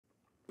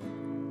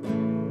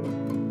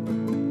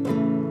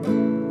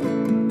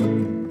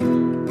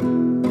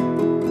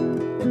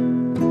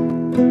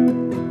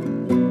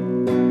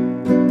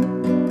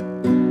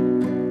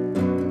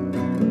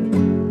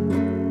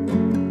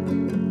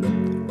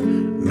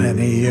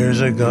Many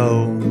years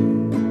ago,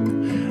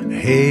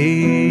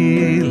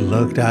 he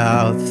looked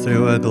out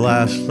through a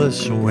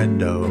glassless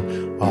window.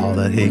 All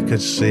that he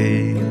could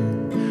see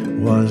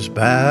was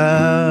Babylon.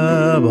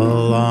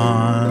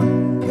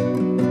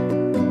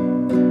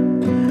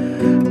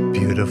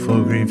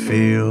 Beautiful green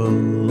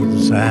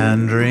fields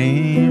and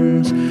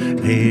dreams.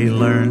 He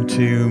learned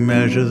to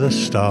measure the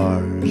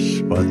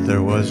stars, but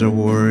there was a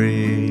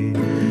worry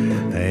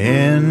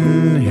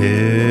in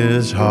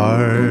his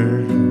heart.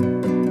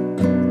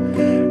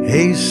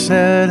 He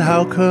said,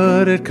 how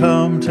could it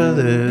come to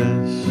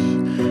this?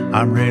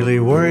 I'm really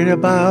worried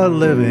about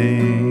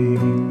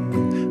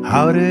living.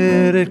 How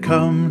did it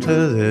come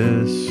to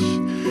this?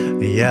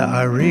 Yeah,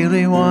 I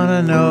really want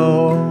to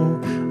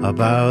know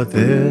about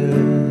this.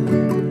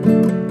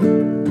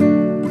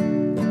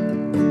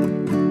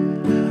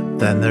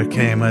 Then there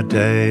came a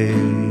day,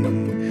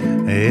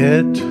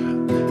 it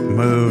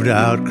moved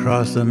out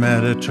across the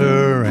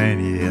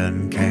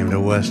Mediterranean, came to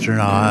Western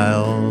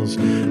Isles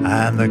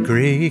and the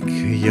Greek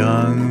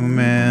young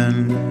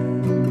men.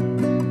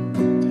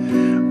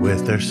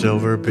 With their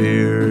silver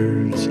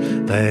beards,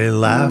 they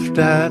laughed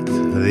at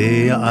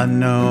the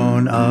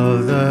unknown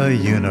of the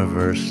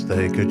universe.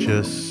 They could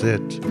just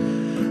sit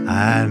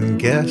and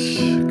guess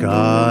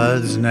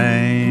God's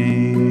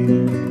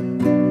name.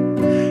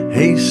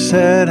 He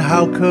said,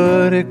 how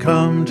could it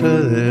come to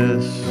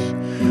this?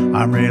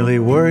 I'm really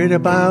worried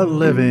about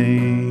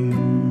living.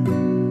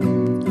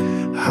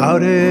 How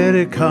did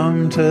it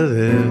come to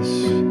this?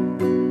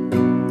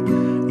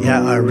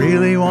 Yeah, I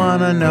really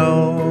want to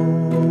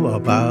know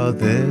about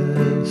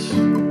this.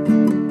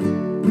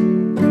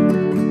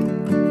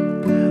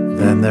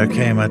 Then there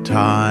came a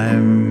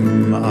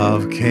time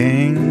of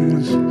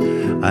kings,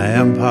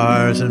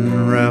 empires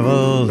and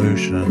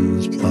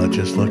revolutions. Blood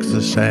just looks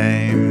the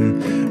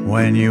same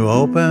when you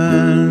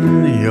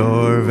open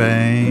your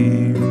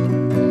veins.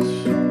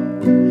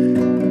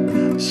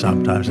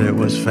 Sometimes it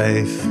was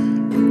faith,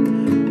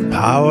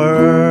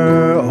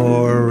 power,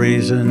 or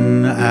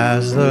reason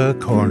as the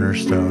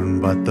cornerstone,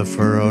 but the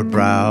furrowed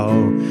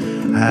brow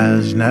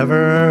has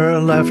never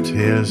left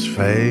his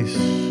face.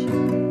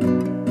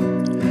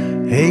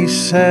 He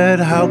said,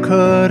 how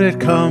could it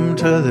come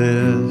to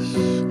this?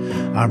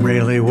 I'm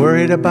really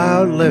worried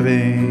about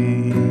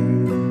living.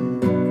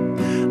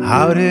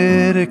 How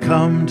did it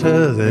come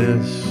to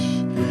this?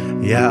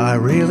 Yeah, I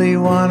really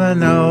want to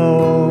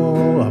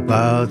know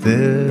about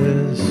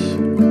this.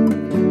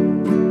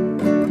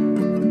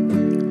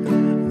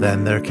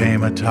 Then there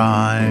came a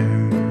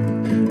time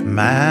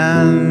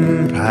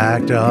man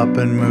packed up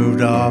and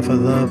moved off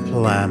of the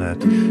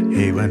planet.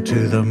 He went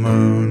to the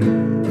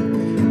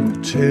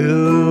moon,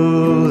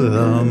 to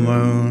the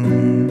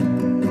moon.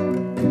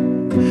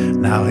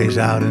 Now he's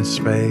out in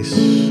space,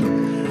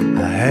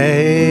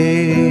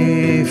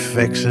 hey,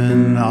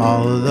 fixing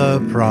all of the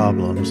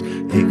problems.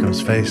 He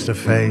comes face to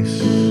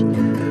face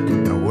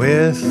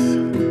with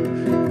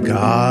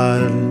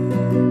God.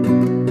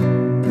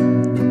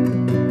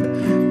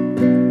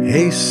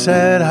 He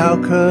said, how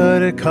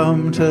could it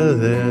come to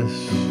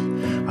this?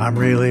 I'm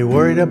really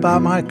worried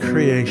about my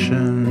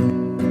creation.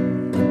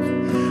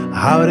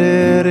 How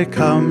did it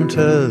come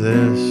to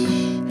this?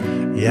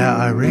 Yeah,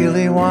 I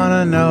really want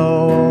to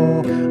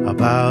know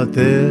about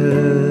this.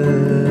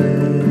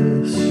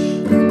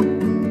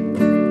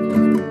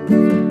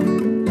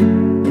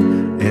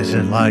 Is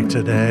it like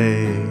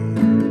today?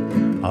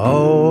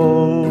 Oh,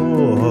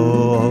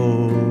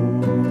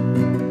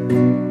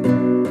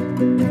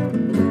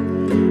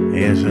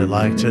 is it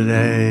like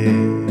today?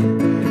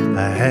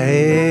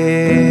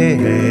 Hey,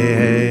 hey,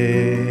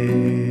 hey.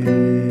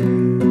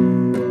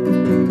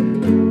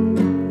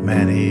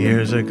 Many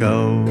years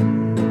ago,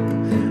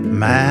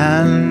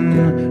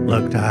 man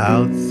looked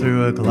out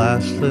through a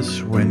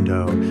glassless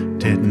window,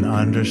 didn't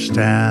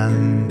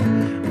understand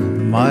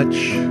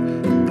much,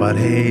 but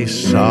he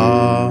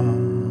saw